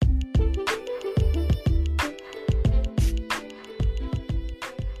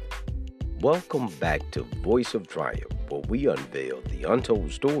Welcome back to Voice of Triumph, where we unveil the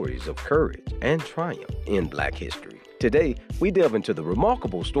untold stories of courage and triumph in Black history. Today, we delve into the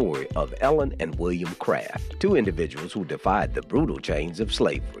remarkable story of Ellen and William Craft, two individuals who defied the brutal chains of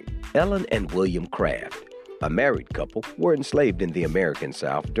slavery. Ellen and William Craft, a married couple, were enslaved in the American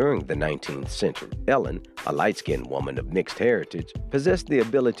South during the 19th century. Ellen, a light-skinned woman of mixed heritage, possessed the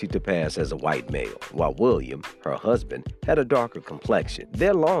ability to pass as a white male, while William, her husband, had a darker complexion.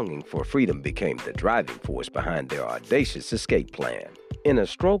 Their longing for freedom became the driving force behind their audacious escape plan. In a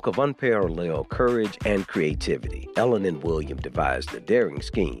stroke of unparalleled courage and creativity, Ellen and William devised a daring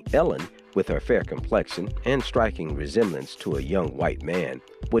scheme. Ellen, with her fair complexion and striking resemblance to a young white man,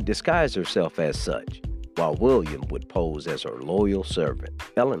 would disguise herself as such, while William would pose as her loyal servant.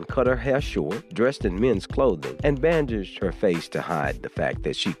 Ellen cut her hair short, dressed in men's clothing, and bandaged her face to hide the fact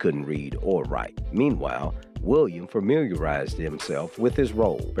that she couldn't read or write. Meanwhile, William familiarized himself with his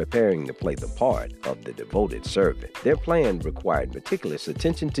role, preparing to play the part of the devoted servant. Their plan required meticulous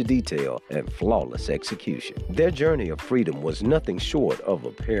attention to detail and flawless execution. Their journey of freedom was nothing short of a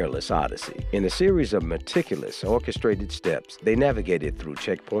perilous odyssey. In a series of meticulous, orchestrated steps, they navigated through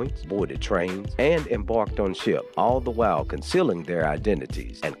checkpoints, boarded trains, and embarked on ships, all the while concealing their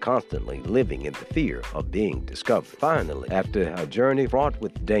identities and constantly living in the fear of being discovered. Finally, after a journey fraught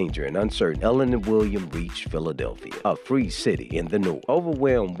with danger and uncertainty, Ellen and William reached Philadelphia, a free city in the North.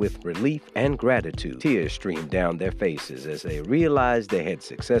 Overwhelmed with relief and gratitude, tears streamed down their faces as they realized they had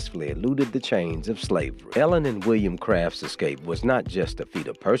successfully eluded the chains of slavery. Ellen and William Craft's escape was not just a feat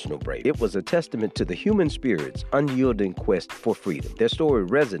of personal bravery, it was a testament to the human spirit's unyielding quest for freedom. Their story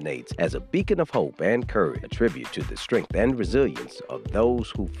resonates as a beacon of hope and courage, a tribute to the strength and resilience of those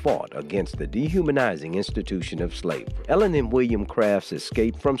who fought against the dehumanizing institution of slavery. Ellen and William Craft's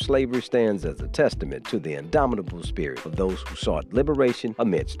escape from slavery stands as a testament to the indomitable spirit of those who sought liberation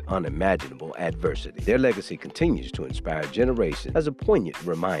amidst unimaginable adversity. Their legacy continues to inspire generations as a poignant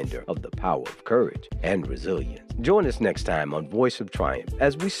reminder of the power of courage and resilience. Join us next time on Voice of Triumph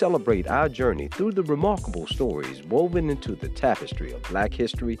as we celebrate our journey through the remarkable stories woven into the tapestry of Black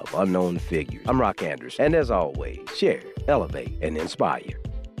history of unknown figures. I'm Rock Anderson, and as always, share, elevate, and inspire.